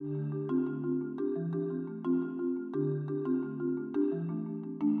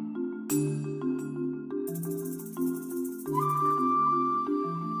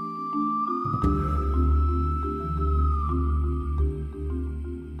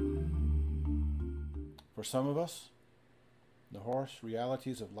For some of us, the harsh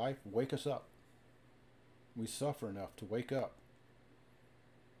realities of life wake us up. We suffer enough to wake up.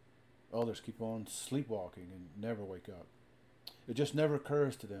 Others keep on sleepwalking and never wake up. It just never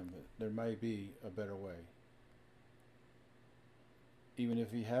occurs to them that there may be a better way. Even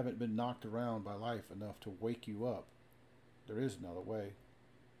if you haven't been knocked around by life enough to wake you up, there is another way.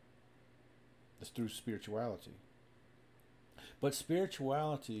 It's through spirituality. But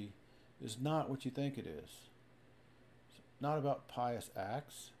spirituality is not what you think it is. It's not about pious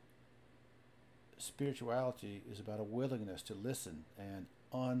acts. Spirituality is about a willingness to listen and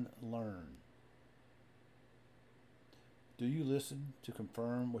unlearn. Do you listen to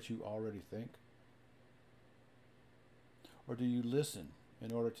confirm what you already think? Or do you listen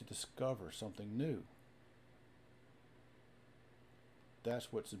in order to discover something new?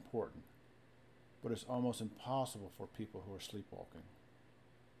 That's what's important. But it's almost impossible for people who are sleepwalking.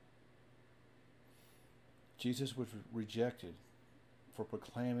 Jesus was rejected for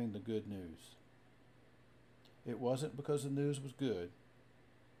proclaiming the good news. It wasn't because the news was good,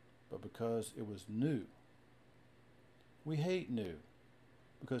 but because it was new. We hate new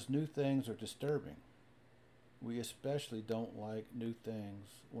because new things are disturbing. We especially don't like new things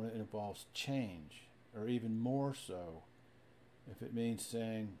when it involves change, or even more so if it means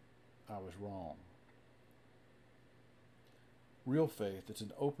saying, I was wrong. Real faith is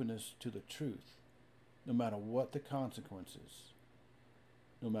an openness to the truth, no matter what the consequences,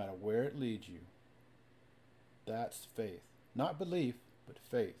 no matter where it leads you. That's faith. Not belief, but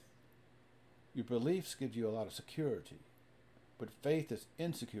faith. Your beliefs give you a lot of security, but faith is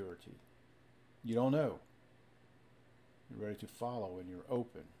insecurity. You don't know. You're ready to follow and you're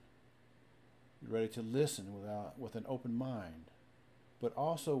open. You're ready to listen with an open mind, but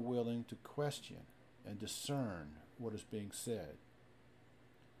also willing to question and discern what is being said.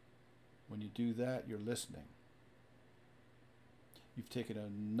 When you do that, you're listening. You've taken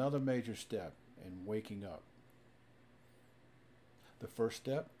another major step in waking up. The first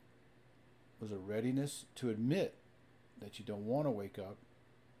step was a readiness to admit that you don't want to wake up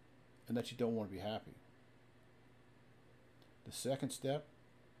and that you don't want to be happy. The second step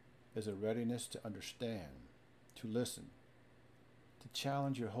is a readiness to understand, to listen, to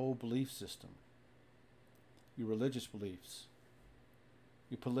challenge your whole belief system, your religious beliefs,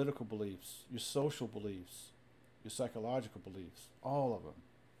 your political beliefs, your social beliefs, your psychological beliefs, all of them.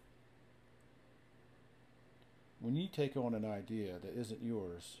 When you take on an idea that isn't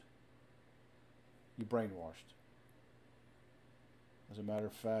yours, you're brainwashed. As a matter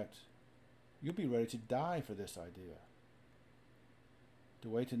of fact, you'll be ready to die for this idea. The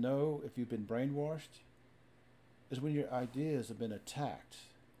way to know if you've been brainwashed is when your ideas have been attacked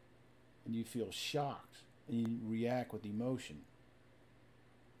and you feel shocked and you react with emotion.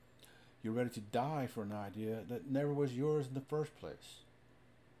 You're ready to die for an idea that never was yours in the first place.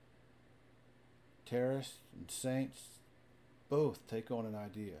 Terrorists and saints both take on an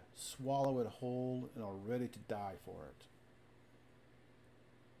idea, swallow it whole, and are ready to die for it.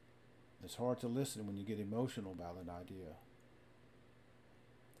 It's hard to listen when you get emotional about an idea.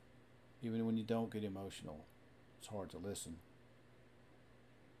 Even when you don't get emotional, it's hard to listen.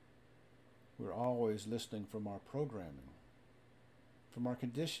 We're always listening from our programming, from our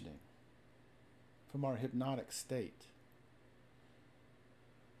conditioning, from our hypnotic state.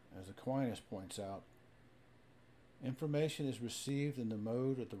 As Aquinas points out, information is received in the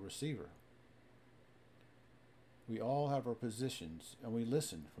mode of the receiver. We all have our positions, and we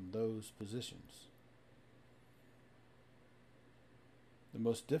listen from those positions. The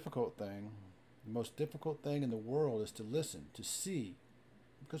most difficult thing in the world is to listen, to see,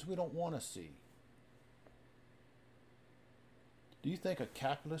 because we don't want to see. Do you think a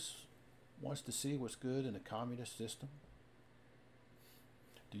capitalist wants to see what's good in a communist system?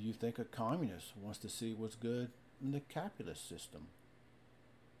 Do you think a communist wants to see what's good in the capitalist system?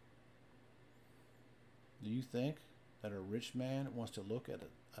 Do you think that a rich man wants to look at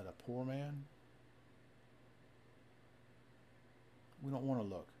a poor man? We don't want to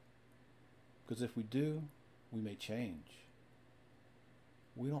look, because if we do, we may change.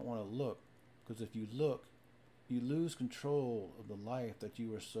 We don't want to look, because if you look, you lose control of the life that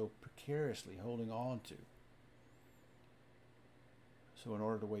you are so precariously holding on to. So in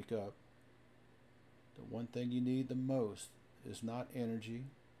order to wake up, the one thing you need the most is not energy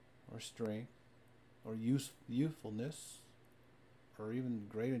or strength or youthfulness or even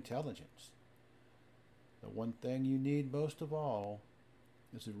great intelligence. The one thing you need most of all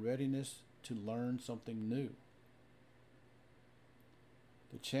is a readiness to learn something new.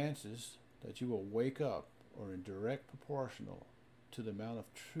 The chances that you will wake up are in direct proportional to the amount of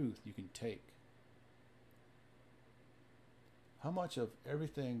truth you can take. How much of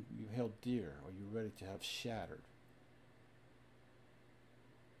everything you held dear are you ready to have shattered?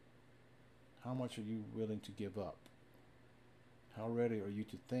 How much are you willing to give up? How ready are you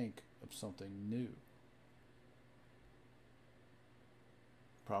to think of something new?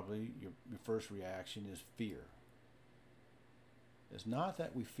 Probably your first reaction is fear. It's not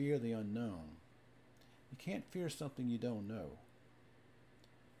that we fear the unknown. You can't fear something you don't know.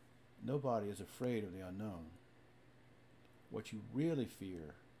 Nobody is afraid of the unknown. What you really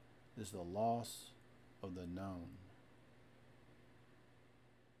fear is the loss of the known.